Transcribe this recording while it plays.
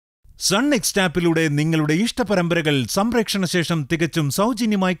Sun next ആപ്പിലൂടെ നിങ്ങളുടെ ഇഷ്ടപരമ്പരകൾ സംപ്രേക്ഷണ ശേഷം തികച്ചും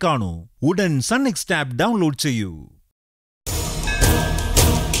സൗജന്യമായി കാണൂ. ഉടൻ സൺ നെക്സ്റ്റ് ആപ്പ് ഡൗൺലോഡ് ചെയ്യൂ.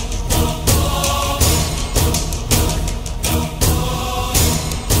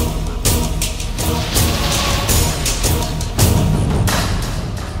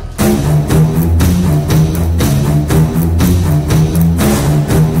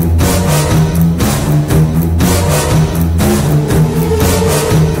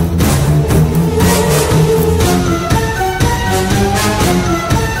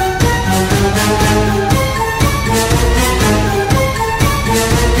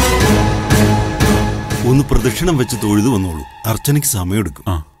 ഒന്ന് പ്രദക്ഷിണം വെച്ച് തൊഴുതു വന്നോളൂ. അർച്ചനയ്ക്ക് സമയമെടുക്കും.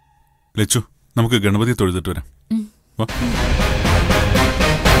 ലച്ചു, നമുക്ക് ഗണപതി തൊഴുതിട്ട് വരാം.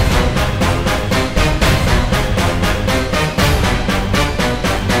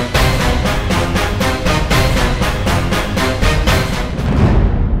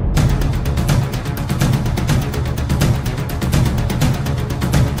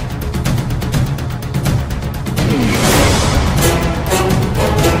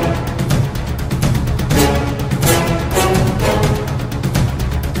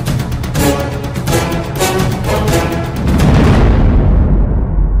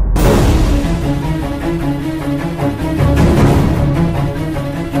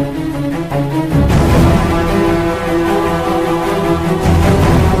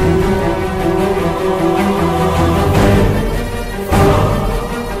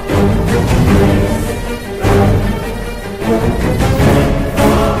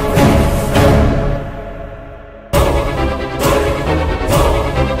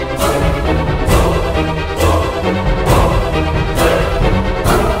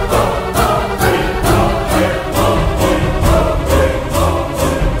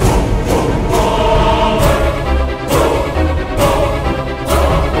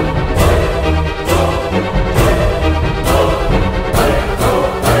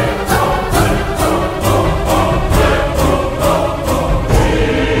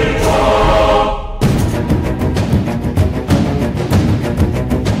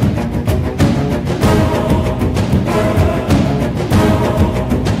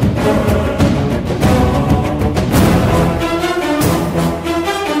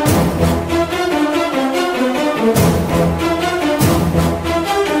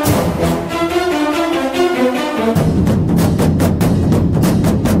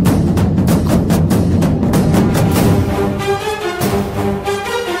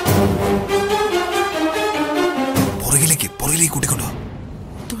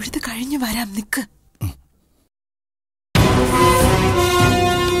 തൊഴുത് കഴിഞ്ഞു വരാം, നിക്ക്.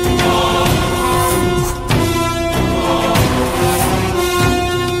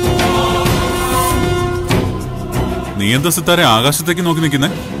 നീ എന്താ സിത്താരെ ആകാശത്തേക്ക് നോക്കി നിൽക്കുന്നേ?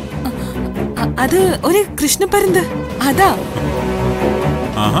 അത് ഒരു കൃഷ്ണപരുന്ത്, അതാ.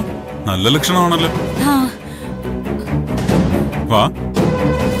 ആഹാ, നല്ല ലക്ഷണമാണല്ലോ. വാ.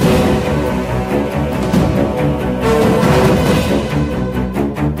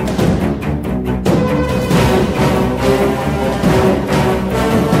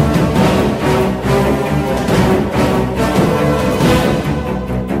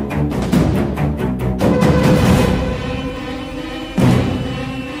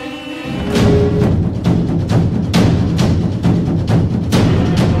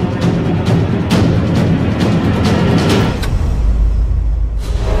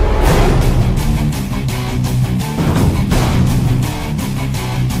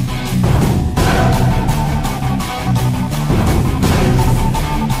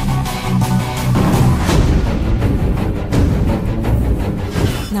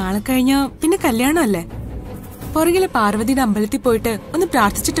 നാളെ കഴിഞ്ഞ പിന്നെ കല്യാണമല്ലേ. പുറകിലെ പാർവതിയുടെ അമ്പലത്തിൽ പോയിട്ട് ഒന്ന്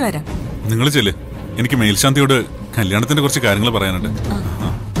പ്രാർത്ഥിച്ചിട്ട് വരാം. നിങ്ങൾ ചെല്ല്, എനിക്ക് മേൽശാന്തിയോട് കല്യാണത്തിന്റെ കുറച്ച് കാര്യങ്ങൾ പറയാനുണ്ട്.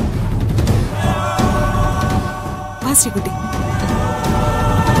 വാ ശ്രീകുട്ടി.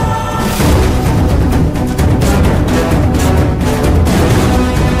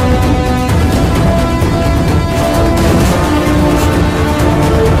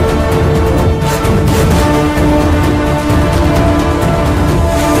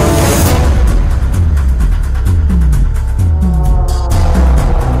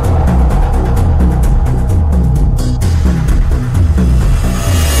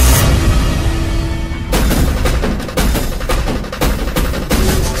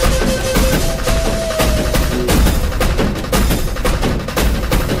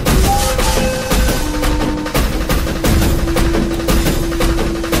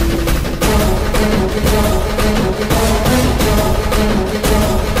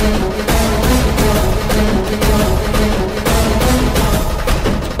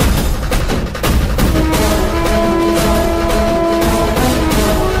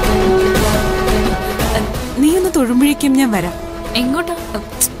 കഴിയുമ്പോഴേക്കും ഞാൻ വരാം. എങ്ങോട്ടാ?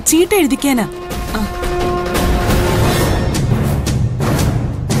 ചീട്ട് എഴുതിക്കാനാ.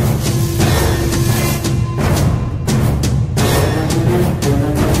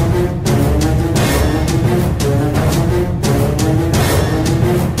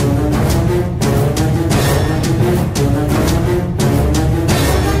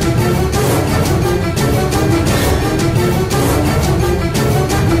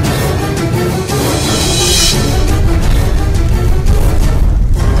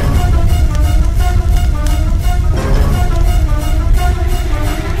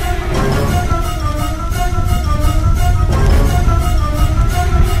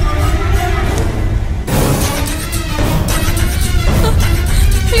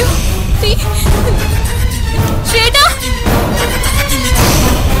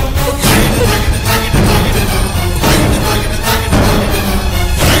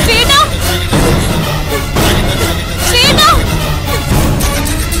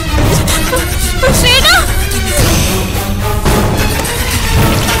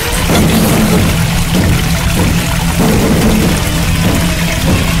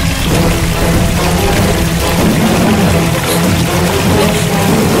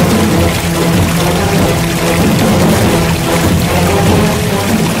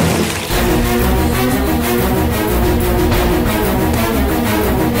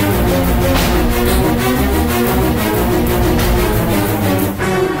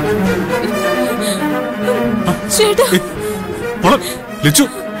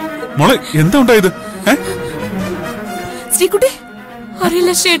 മോളെ എന്താ ഉണ്ടായത്? ശ്രീകുട്ടി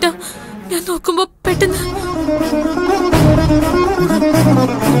അറിയില്ല ചേട്ടാ. ഞാൻ നോക്കുമ്പോ പെട്ടെന്ന്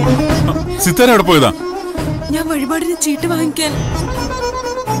സിത്താര അവിടെ പോയതാ. ഞാൻ വഴിപാടിന് ചീട്ട് വാങ്ങിക്കാൻ.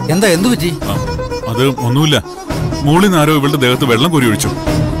 എന്താ എന്തു പറ്റി? അത് ഒന്നുമില്ല. മോളിൽ നിന്ന് ആരോ ഇവളുടെ ദേഹത്ത് വെള്ളം കോരി ഒഴിച്ചു.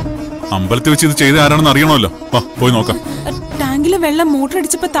 അമ്പലത്തിൽ വെച്ച് ഇത് ചെയ്ത ആരാണെന്ന് അറിയണമല്ലോ. പോയി നോക്കാം. ടാങ്കിലെ വെള്ളം മോട്ടർ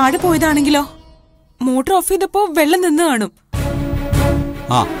അടിച്ചപ്പോ താഴെ പോയതാണെങ്കിലോ? മോട്ടർ ഓഫ് ചെയ്തപ്പോ വെള്ളം നിന്ന് കാണും.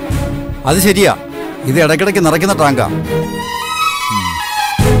 ആ അത് ശരിയാ. ഇത് ഇടയ്ക്കിടയ്ക്ക് നിറയ്ക്കുന്ന ടാങ്കാ.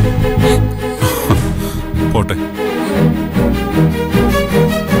 പോട്ടെ.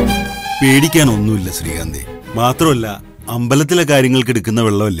 പേടിക്കാനൊന്നുമില്ല ശ്രീകാന്തി. മാത്രമല്ല അമ്പലത്തിലെ കാര്യങ്ങൾക്ക് എടുക്കുന്ന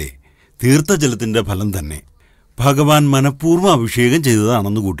വെള്ളമല്ലേ, തീർത്ഥജലത്തിന്റെ ഫലം തന്നെ. ഭഗവാൻ മനഃപൂർവ്വം അഭിഷേകം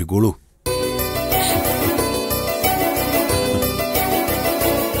ചെയ്തതാണെന്ന് കൂട്ടിക്കോളൂ.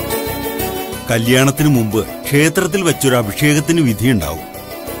 കല്യാണത്തിന് മുമ്പ് ക്ഷേത്രത്തിൽ വെച്ചൊരു അഭിഷേകത്തിന് വിധിയുണ്ടാവും.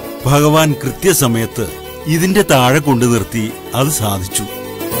 ഭഗവാൻ കൃത്യസമയത്ത് ഇതിന്റെ താഴെ കൊണ്ടു നിർത്തി അത് സാധിച്ചു.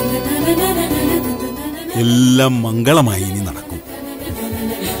 എല്ലാം മംഗളമായി ഇനി നടക്കും.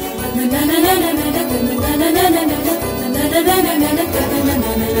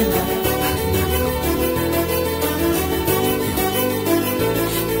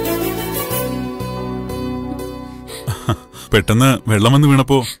 പെട്ടെന്ന് വെള്ളം വന്ന്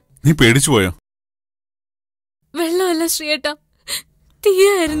വീണപ്പോ നീ പേടിച്ചു പോയോ? വെള്ളമല്ല ശ്രീയേട്ടാ,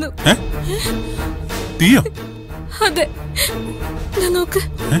 തീയായിരുന്നു. തീയോ? അതെ. നോക്ക്.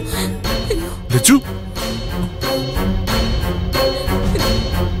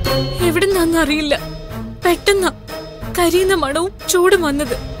 എവിടുന്നറിയില്ല, പെട്ടെന്നാ കരിയുന്ന മണവും ചൂടും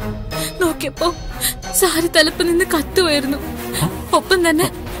വന്നത്. നോക്കിയപ്പോ സാരി തലപ്പ് നിന്ന് കത്തുമായിരുന്നു. ഒപ്പം തന്നെ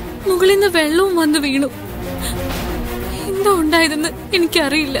മുകളിൽ നിന്ന് വെള്ളവും വന്നു വീണു. എന്താ ഉണ്ടായതെന്ന്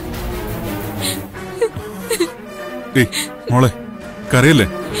എനിക്കറിയില്ല. മോളെ കരയല്ലേ,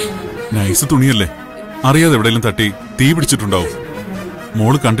 നൈസ് തുണിയല്ലേ, അറിയാതെ എവിടെയെങ്കിലും തട്ടി തീ പിടിച്ചിട്ടുണ്ടാവും.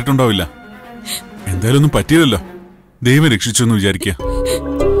 മോള് കണ്ടിട്ടുണ്ടാവില്ല. എന്തായാലും ഒന്നും പറ്റിയില്ലല്ലോ, ദൈവം രക്ഷിച്ചു എന്ന് വിചാരിക്കുക.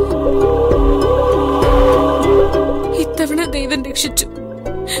 ഇത്തവണ ദൈവം രക്ഷിച്ചു,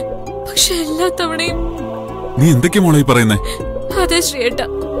 പക്ഷെ എല്ലാ തവണയും. നീ എന്തൊക്കെയാ മോളെ പറയുന്നേ? അതെ ശ്രീയേട്ടാ,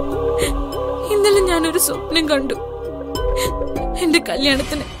 ഇന്നലെ ഞാനൊരു സ്വപ്നം കണ്ടു. എന്റെ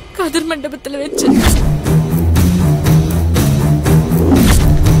കല്യാണത്തിന് കതിർ മണ്ഡപത്തിൽ വെച്ച്.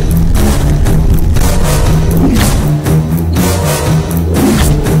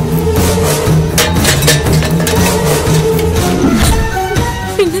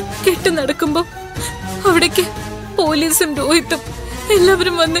 പിന്നെ കെട്ട് നടക്കുമ്പോ അവിടേക്ക് പോലീസും രോഹിത്തും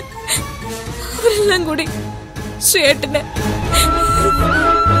എല്ലാവരും വന്ന് അവരെല്ലാം കൂടി ശ്രീയേട്ടനെ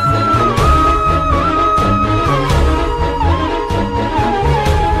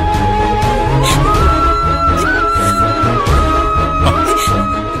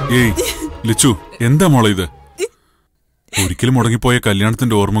ഏയ് ലിച്ചു, എന്താ മോളെ ഇത്? ഒരിക്കലും മുടങ്ങിപ്പോയ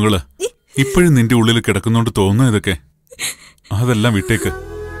കല്യാണത്തിന്റെ ഓർമ്മകള് ഇപ്പോഴും നിന്റെ ഉള്ളിൽ കിടക്കുന്നോണ്ട് തോന്നുന്നു. ഇതൊക്കെ അതെല്ലാം വിട്ടേക്ക്.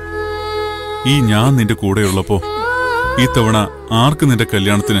 ഈ ഞാൻ നിന്റെ കൂടെയുള്ളപ്പോ ഈ തവണ ആർക്ക് നിന്റെ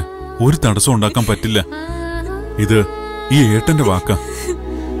കല്യാണത്തിന് ഒരു തടസ്സം ഉണ്ടാക്കാൻ പറ്റില്ല. ഇത് ഈ ഏട്ടന്റെ വാക്കാ.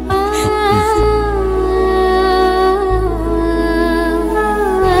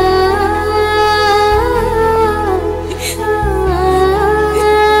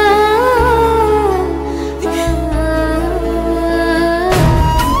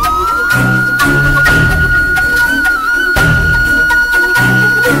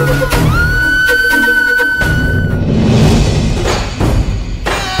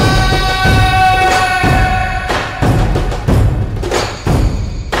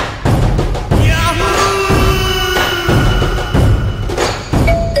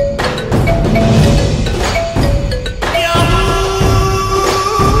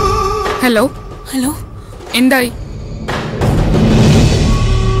 ഹലോ ഹലോ, എന്തായി?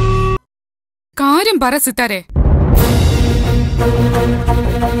 കാര്യം പറ സിത്താരെ.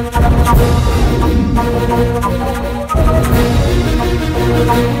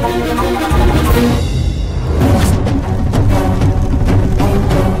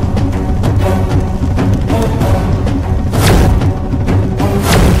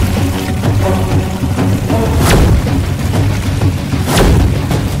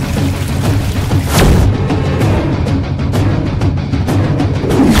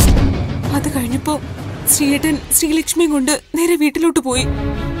 ശ്രീയേട്ടൻ ശ്രീലക്ഷ്മിയും കൊണ്ട് നേരെ വീട്ടിലോട്ട് പോയി.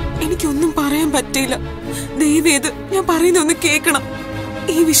 എനിക്കൊന്നും പറയാൻ പറ്റില്ല. ദയവേത് ഞാൻ പറയുന്നൊന്ന് കേൾക്കണം.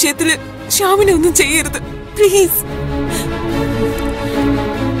 ഈ വിഷയത്തില് ശ്യാമിനെ ഒന്നും ചെയ്യരുത് പ്ലീസ്.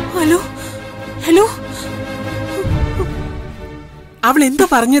 ഹലോ ഹലോ, അവൾ എന്താ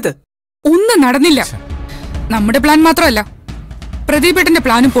പറഞ്ഞത്? ഒന്നും നടന്നില്ല. നമ്മുടെ പ്ലാൻ മാത്രമല്ല, പ്രദീപേട്ടന്റെ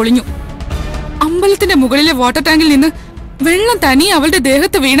പ്ലാനും പൊളിഞ്ഞു. അമ്പലത്തിന്റെ മുകളിലെ വാട്ടർ ടാങ്കിൽ നിന്ന് വെള്ളം തനിയെ അവളുടെ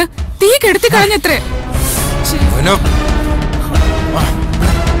ദേഹത്ത് വീണ് തീ കെടുത്തി കളഞ്ഞത്രേ.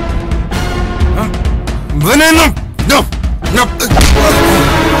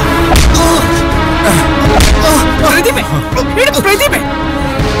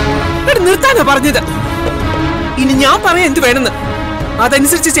 നിർത്താനാ പറഞ്ഞത്. ഇനി ഞാൻ പറയാൻ എന്ത് വേണമെന്ന്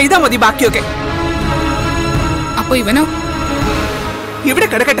അതനുസരിച്ച് ചെയ്താ മതി ബാക്കിയൊക്കെ. അപ്പൊ ഇവനോ? ഇവിടെ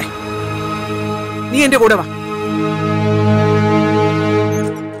കിടക്കട്ടെ, നീ എന്റെ കൂടെ വാ.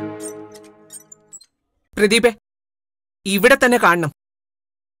 പ്രദീപേ, ഇവിടെ തന്നെ കാണണം.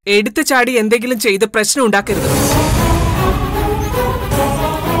 എടുത്തു ചാടി എന്തെങ്കിലും ചെയ്ത് പ്രശ്നം ഉണ്ടാക്കരുത്.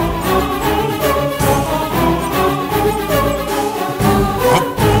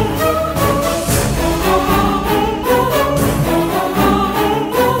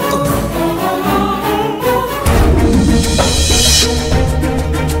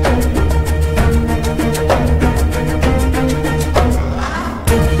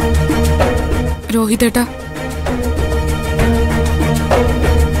 രോഹിതേട്ടാ,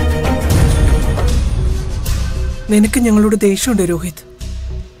 നിനക്ക് ഞങ്ങളോട് ദേഷ്യമുണ്ട് രോഹിത്.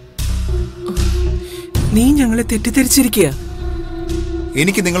 നീ ഞങ്ങളെ തെറ്റിദ്ധരിച്ചിരിക്കുക.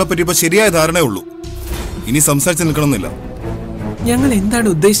 എനിക്ക് നിങ്ങളെപ്പറ്റി ഇപ്പൊ ശരിയായ ധാരണയുള്ളൂ. ഇനി സംസാരിച്ച് നിൽക്കണമെന്നില്ല. ഞങ്ങൾ എന്താണ്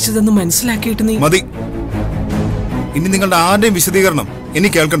ഉദ്ദേശിച്ചതെന്ന് മനസ്സിലാക്കിയിട്ട് നീ മതി. ഇനി നിങ്ങളുടെ ആരുടെയും വിശദീകരണം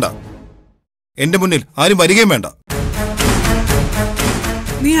എനിക്ക് കേൾക്കണ്ട. എന്റെ മുന്നിൽ ആരും വരികയും വേണ്ട.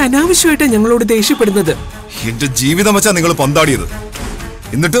 നീ അനാവശ്യമായിട്ട് ഞങ്ങളോട് ദേഷ്യപ്പെടുന്നത്. എന്റെ ജീവിതം വെച്ചാ നിങ്ങൾ പന്താടിയത്.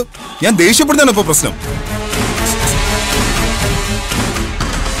 എന്നിട്ട് ഞാൻ ദേഷ്യപ്പെടുന്നതാണ് ഇപ്പൊ പ്രശ്നം.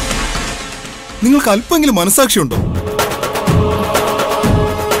 നിങ്ങൾക്ക് അല്പമെങ്കിലും മനസാക്ഷിയുണ്ടോ?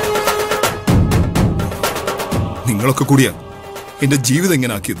 നിങ്ങളൊക്കെ കൂടിയാ എന്റെ ജീവിതം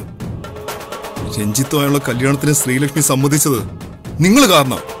ഇങ്ങനെ ആക്കിയത്. രഞ്ജിത്തുമായുള്ള കല്യാണത്തിന് ശ്രീലക്ഷ്മി സമ്മതിച്ചത് നിങ്ങൾ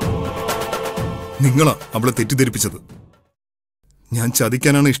കാരണം. നിങ്ങളാ അവളെ തെറ്റിദ്ധരിപ്പിച്ചത്. ഞാൻ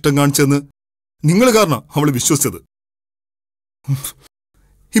ചതിക്കാനാണ് ഇഷ്ടം കാണിച്ചതെന്ന് നിങ്ങൾ കാരണം അവള് വിശ്വസിച്ചത്.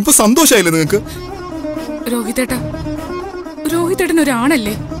 ഇപ്പൊ സന്തോഷായില്ലേ നിങ്ങൾക്ക്? രോഹിതേട്ടാ, രോഹിതേട്ടൻ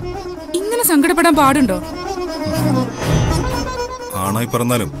ഒരാണല്ലേ, ഇങ്ങനെ സങ്കടപ്പെടാൻ പാടുണ്ടോ? ആണായി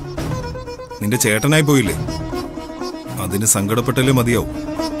പറഞ്ഞാലും നിന്റെ ചേട്ടനായി പോയില്ലേ, അതിന് സങ്കടപ്പെട്ടല്ലേ മതിയാവും.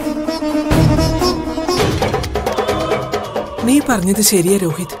 നീ പറഞ്ഞത് ശരിയാ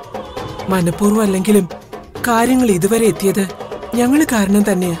രോഹിത്. മനഃപൂർവ്വം അല്ലെങ്കിലും കാര്യങ്ങൾ ഇതുവരെ എത്തിയത് ഞങ്ങള് കാരണം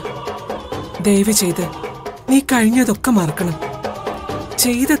തന്നെയാ. ദയവ് ചെയ്ത് നീ കഴിഞ്ഞതൊക്കെ മറക്കണം.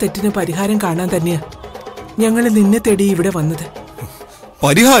 ചെയ്ത തെറ്റിന് പരിഹാരം കാണാൻ തന്നെയാ ഞങ്ങൾ നിന്നെ തേടി ഇവിടെ വന്നത്.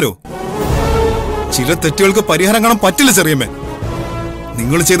 പരിഹാരോ? ചില തെറ്റുകൾക്ക് പരിഹാരം കാണാൻ പറ്റില്ല ചെറിയമ്മേ.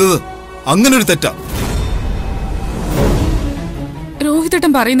 നിങ്ങൾ ചെയ്തത് അങ്ങനെ ഒരു തെറ്റാ.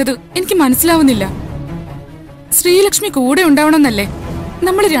 രോഹിതേട്ടൻ പറയുന്നത് എനിക്ക് മനസ്സിലാവുന്നില്ല. ശ്രീലക്ഷ്മി കൂടെ ഉണ്ടാവണമെന്നല്ലേ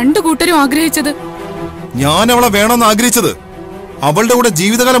നമ്മൾ രണ്ടു കൂട്ടരും ആഗ്രഹിച്ചത്? ഞാൻ അവളെ വേണമെന്ന് ആഗ്രഹിച്ചത് അവളുടെ കൂടെ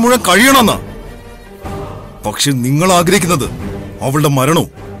ജീവിതകാലം മുഴുവൻ കഴിയണമെന്നാ. പക്ഷെ നിങ്ങൾ ആഗ്രഹിക്കുന്നത് അവളുടെ മരണവും.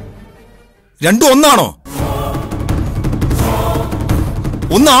 രണ്ടും ഒന്നാണോ?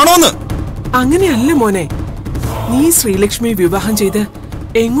 ഒന്നാണോന്ന്? അങ്ങനെയല്ല മോനെ. നീ ശ്രീലക്ഷ്മി വിവാഹം ചെയ്ത്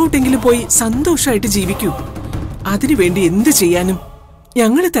എങ്ങോട്ടെങ്കിലും പോയി സന്തോഷമായിട്ട് ജീവിക്കൂ. അതിനുവേണ്ടി എന്ത് ചെയ്യാനും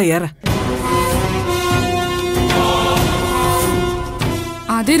ഞങ്ങള് തയ്യാറാ.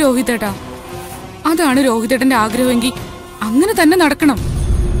 അതെ രോഹിതേട്ടാ, അതാണ് രോഹിതേട്ടന്റെ ആഗ്രഹമെങ്കിൽ അങ്ങനെ തന്നെ നടക്കണം.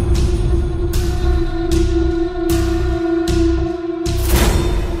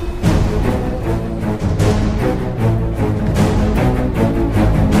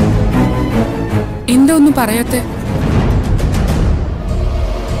 എന്താ ഒന്നും പറയാത്തെ?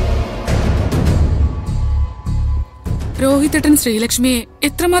 രോഹിതേട്ടൻ ശ്രീലക്ഷ്മിയെ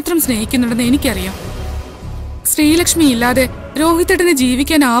എത്രമാത്രം സ്നേഹിക്കുന്നുണ്ടെന്ന് എനിക്കറിയാം. ശ്രീലക്ഷ്മി ഇല്ലാതെ രോഹിത്തേട്ടന്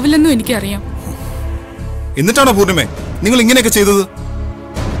ജീവിക്കാനാവില്ലെന്നും എനിക്കറിയാം. എന്നിട്ടാണോ പൂർണിമേ നിങ്ങൾ ഇങ്ങനെയൊക്കെ ചെയ്തത്?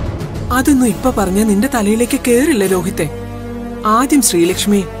 അതൊന്നും ഇപ്പൊ പറഞ്ഞ നിന്റെ തലയിലേക്ക് കേറില്ല രോഹിത്തെ. ആദ്യം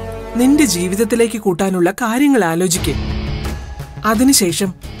ശ്രീലക്ഷ്മിയെ നിന്റെ ജീവിതത്തിലേക്ക് കൂട്ടാനുള്ള കാര്യങ്ങൾ ആലോചിക്കേ.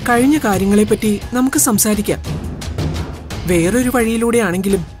 അതിനുശേഷം കഴിഞ്ഞ കാര്യങ്ങളെപ്പറ്റി നമുക്ക് സംസാരിക്കാം. വേറൊരു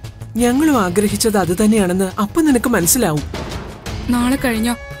വഴിയിലൂടെയാണെങ്കിലും ഞങ്ങളും ആഗ്രഹിച്ചത് അത് തന്നെയാണെന്ന് അപ്പൊ നിനക്ക് മനസ്സിലാവും. നാളെ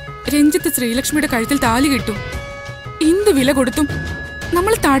കഴിഞ്ഞ രഞ്ജിത്ത് ശ്രീലക്ഷ്മിയുടെ കഴുത്തിൽ താലി കിട്ടും. എന്ത് വില കൊടുത്തും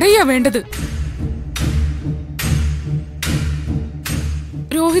നമ്മൾ തടയാ വേണ്ടത്.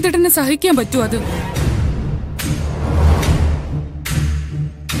 രോഹിതേട്ടനെ സഹിക്കാൻ പറ്റുമോ അത്?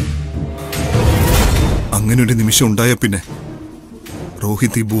 അങ്ങനെ ഒരു നിമിഷം ഉണ്ടായ പിന്നെ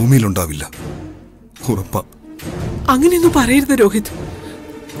രോഹിത് ഈ ഭൂമിയിലുണ്ടാവില്ല, ഉറപ്പാ. അങ്ങനെയൊന്നും പറയരുത് രോഹിത്.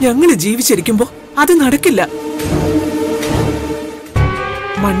 ഞങ്ങള് ജീവിച്ചിരിക്കുമ്പോ അത് നടക്കില്ല.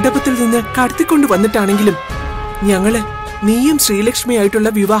 മണ്ഡപത്തിൽ നിന്ന് കടത്തിക്കൊണ്ട് വന്നിട്ടാണെങ്കിലും ഞങ്ങള് നീയും ശ്രീലക്ഷ്മിയായിട്ടുള്ള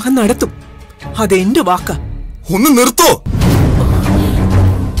വിവാഹം നടത്തും. അതെന്റെ വാക്കാ. ഒന്ന് നിർത്തോ?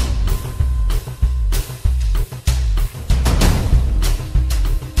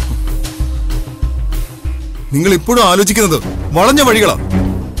 നിങ്ങൾ ഇപ്പോഴും ആലോചിക്കുന്നത് വളഞ്ഞ വഴികളാ.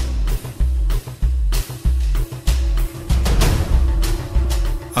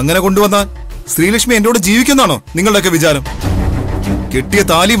 അങ്ങനെ കൊണ്ടുവന്നാൽ ശ്രീലക്ഷ്മി എന്നോട് ജീവിക്കുന്നാണോ നിങ്ങളുടെയൊക്കെ വിചാരം? കെട്ടിയ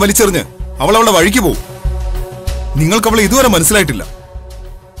താലി വലിച്ചെറിഞ്ഞ് അവൾ അവളുടെ വഴിക്ക് പോവും. നിങ്ങൾക്ക് അവളെ ഇതുവരെ മനസ്സിലായിട്ടില്ല.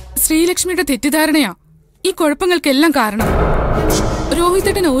 ശ്രീലക്ഷ്മിയുടെ തെറ്റിദ്ധാരണയാ ഈ കുഴപ്പങ്ങൾക്കെല്ലാം കാരണം.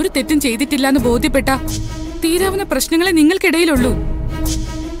 രോഹിതേട്ടന് ഒരു തെറ്റും ചെയ്തിട്ടില്ല എന്ന് ബോധ്യപ്പെട്ട തീരാവുന്ന പ്രശ്നങ്ങളെ നിങ്ങൾക്കിടയിലുള്ളൂ.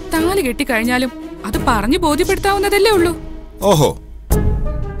 താലി കെട്ടിക്കഴിഞ്ഞാലും അത് പറഞ്ഞു ബോധ്യപ്പെടുത്താവുന്നതല്ലേ ഉള്ളൂ. ഓഹോ,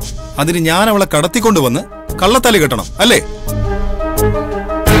 അതിന് ഞാൻ അവളെ കടത്തിക്കൊണ്ടുവന്ന് കള്ളത്താലി കെട്ടണം അല്ലേ?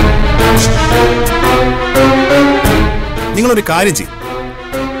 നിങ്ങളൊരു കാര്യം ചെയ്യും,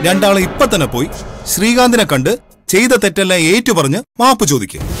 രണ്ടാളെ ഇപ്പൊ തന്നെ പോയി ശ്രീകാന്തിനെ കണ്ട് ചെയ്ത തെറ്റെല്ലാം ഏറ്റു പറഞ്ഞ് മാപ്പ്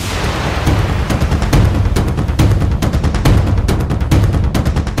ചോദിക്കുക.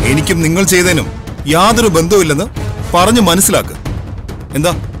 എനിക്കും നിങ്ങൾ ചെയ്തതിനും യാതൊരു ബന്ധവുമില്ലെന്ന് പറഞ്ഞു മനസ്സിലാക്കുക.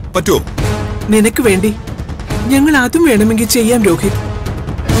 എന്താ, പറ്റുമോ? നിനക്ക് വേണ്ടി ഞങ്ങൾ അതും വേണമെങ്കിൽ ചെയ്യാം രോഹിത്.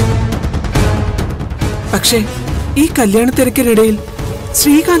 പക്ഷേ ഈ കല്യാണ തിരക്കിനിടയിൽ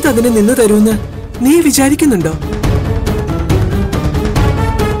ശ്രീകാന്ത് അതിന് നിന്ന് തരുമെന്ന് നീ വിചാരിക്കുന്നുണ്ടോ?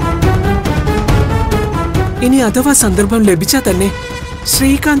 ഇനി അഥവാ സന്ദർഭം ലഭിച്ചാൽ തന്നെ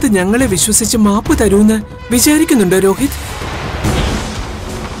ശ്രീകാന്ത് ഞങ്ങളെ വിശ്വസിച്ച് മാപ്പ് തരൂന്ന് വിചാരിക്കുന്നുണ്ടോ രോഹിത്?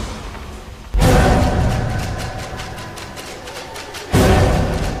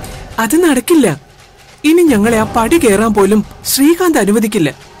 അത് നടക്കില്ല. ഇനി ഞങ്ങളെ ആ പടി കയറാൻ പോലും ശ്രീകാന്ത് അനുവദിക്കില്ല.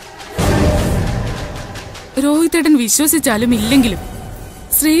 രോഹിതേട്ടൻ വിശ്വസിച്ചാലും ഇല്ലെങ്കിലും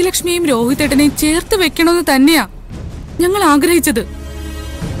ശ്രീലക്ഷ്മിയും രോഹിതേട്ടനെയും ചേർത്ത് വെക്കണമെന്ന് തന്നെയാ ഞങ്ങൾ ആഗ്രഹിച്ചത്.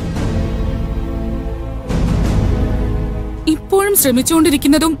 ഇപ്പോഴും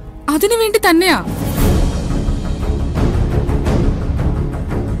ശ്രമിച്ചുകൊണ്ടിരിക്കുന്നതും അതിനുവേണ്ടി തന്നെയാ.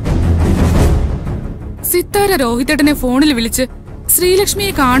 സിത്താര രോഹിതേട്ടനെ ഫോണിൽ വിളിച്ച്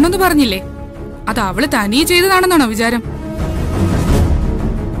ശ്രീലക്ഷ്മിയെ കാണണമെന്ന് പറഞ്ഞില്ലേ? അത് അവള് തനിയെ ചെയ്തതാണെന്നാണോ വിചാരം?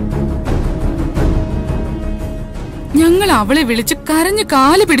 ഞങ്ങൾ അവളെ വിളിച്ച് കരഞ്ഞു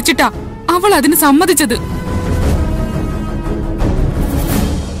കാല് പിടിച്ചിട്ടാ അവൾ അതിന് സമ്മതിച്ചത്.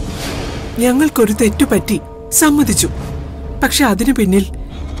 ഞങ്ങൾക്കൊരു തെറ്റുപറ്റി, സമ്മതിച്ചു. പക്ഷെ അതിനു പിന്നിൽ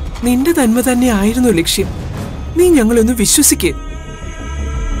നിന്റെ നന്മ തന്നെ ആയിരുന്നു ലക്ഷ്യം. നീ ഞങ്ങളൊന്ന് വിശ്വസിക്കേ.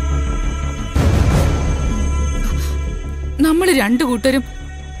 നമ്മള് രണ്ടു കൂട്ടരും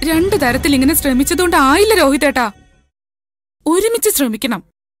രണ്ടു തരത്തിൽ ഇങ്ങനെ ശ്രമിച്ചതുകൊണ്ടായില്ല രോഹിതേട്ടാ. ഒരുമിച്ച് ശ്രമിക്കണം,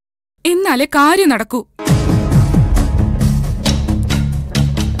 എന്നാലേ കാര്യം നടക്കൂ.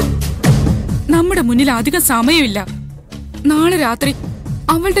 നമ്മുടെ മുന്നിൽ അധികം സമയമില്ല. നാളെ രാത്രി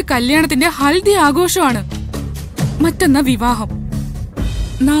അവളുടെ കല്യാണത്തിന്റെ ഹൽദി ആഘോഷമാണ്. മറ്റന്നാ വിവാഹം.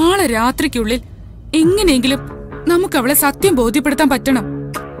 നാളെ രാത്രിക്കുള്ളിൽ എങ്ങനെയെങ്കിലും നമുക്ക് അവളെ സത്യം ബോധ്യപ്പെടുത്താൻ പറ്റണം.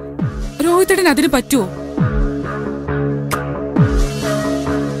 രോഹിതേട്ടൻ അതിന് പറ്റുമോ?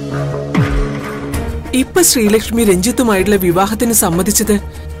 ഇപ്പൊ ശ്രീലക്ഷ്മി രഞ്ജിത്തുമായിട്ടുള്ള വിവാഹത്തിന് സമ്മതിച്ചത്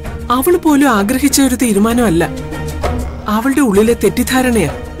അവള് പോലും ആഗ്രഹിച്ച ഒരു തീരുമാനമല്ല. അവളുടെ ഉള്ളിലെ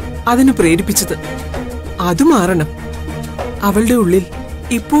തെറ്റിദ്ധാരണയാ അതിന് പ്രേരിപ്പിച്ചത്. അത് മാറണം. അവളുടെ ഉള്ളിൽ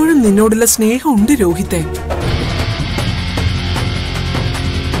ഇപ്പോഴും നിന്നോടുള്ള സ്നേഹമുണ്ട് രോഹിത്തെ.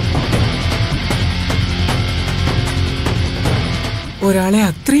 ഒരാളെ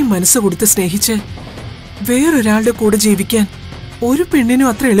അത്രയും മനസ്സ് കൊടുത്ത് സ്നേഹിച്ച് വേറൊരാളുടെ കൂടെ ജീവിക്കാൻ ഒരു പെണ്ണിനും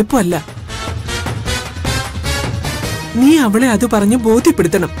അത്ര എളുപ്പമല്ല. നീ അവളെ അത് പറഞ്ഞ്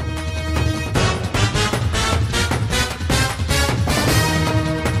ബോധ്യപ്പെടുത്തണം.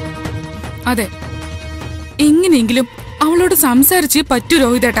 അതെ, എങ്ങനെയെങ്കിലും അവളോട് സംസാരിച്ചേ പറ്റൂ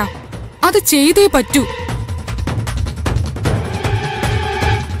രോഹിതേട്ടാ. അത് ചെയ്തേ പറ്റൂ.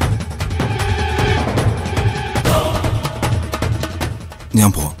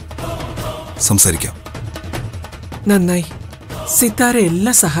 ഞാൻ പോവാം, സംസാരിക്കാം. നന്നായി. സിത്താര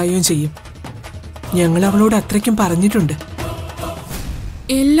എല്ലാ സഹായവും ചെയ്യും. ഞങ്ങൾ അവളോട് അത്രയ്ക്കും പറഞ്ഞിട്ടുണ്ട്.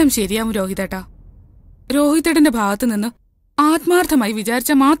 എല്ലാം ശരിയാവും രോഹിതേട്ടാ. രോഹിതേട്ടന്റെ ഭാഗത്ത് നിന്ന് ആത്മാർത്ഥമായി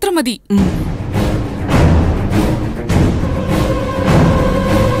വിചാരിച്ച മാത്രം മതി.